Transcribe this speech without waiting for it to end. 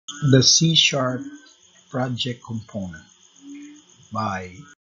The C# project component by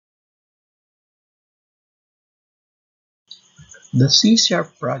the C#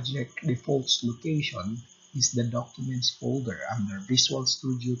 project default location is the Documents folder under Visual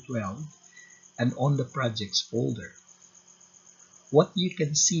Studio 12 and on the Projects folder. What you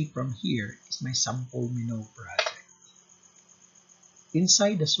can see from here is my sample Minnow project.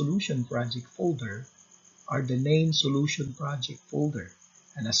 Inside the Solution project folder are the name Solution project folder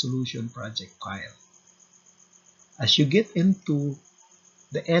and a Solution project file. As you get into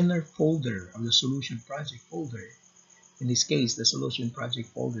the inner folder of the Solution project folder, in this case, the Solution project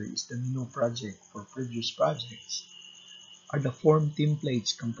folder is the Minnow project for previous projects, are the form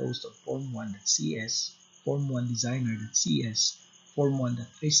templates composed of form1.cs, form1designer.cs,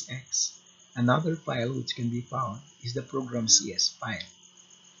 form1.physx. Another file which can be found is the program.cs file.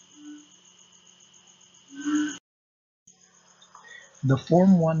 The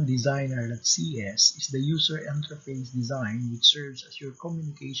form1designer.cs is the user interface design which serves as your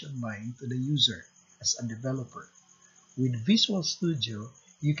communication line to the user as a developer. With Visual Studio,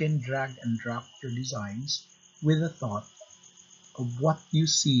 you can drag and drop your designs with the thought of what you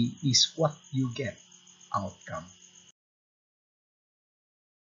see is what you get outcome.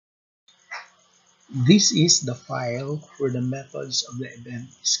 This is the file where the methods of the event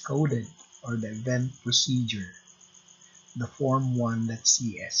is coded, or the event procedure, the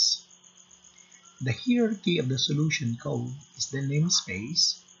form1.cs. The hierarchy of the solution code is the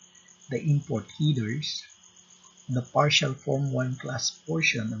namespace, the import headers, the partial form1 class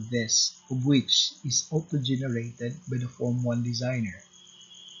portion of this, of which is auto-generated by the form1 designer.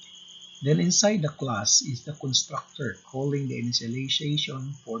 Then inside the class is the constructor calling the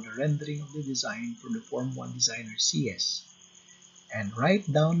initialization for the rendering of the design from the form1 designer CS. And right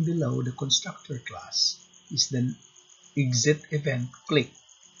down below the constructor class is the exit event click.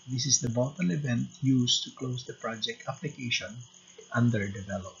 This is the button event used to close the project application under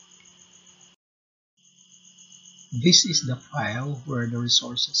develop. This is the file where the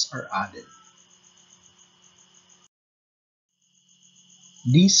resources are added.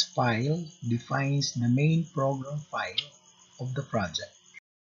 This file defines the main program file of the project.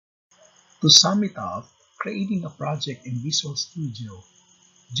 To sum it up, creating a project in Visual Studio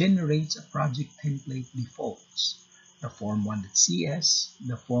generates a project template defaults, the form1.cs,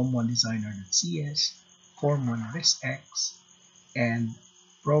 the form1designer.cs, form1physx, and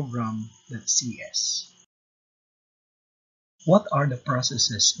program.cs. What are the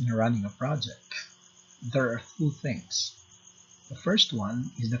processes in running a project? There are two things. The first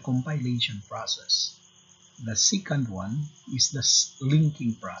one is the compilation process. The second one is the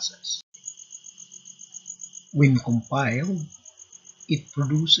linking process. When compiled, it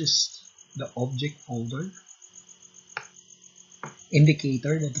produces the object folder,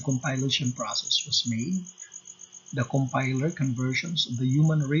 indicator that the compilation process was made, the compiler conversions of the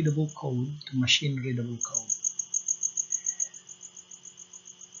human readable code to machine readable code.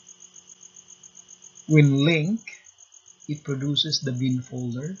 When linked, it produces the bin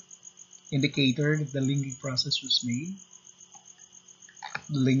folder, indicator that the linking process was made.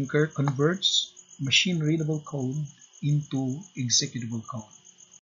 The linker converts machine readable code into executable code.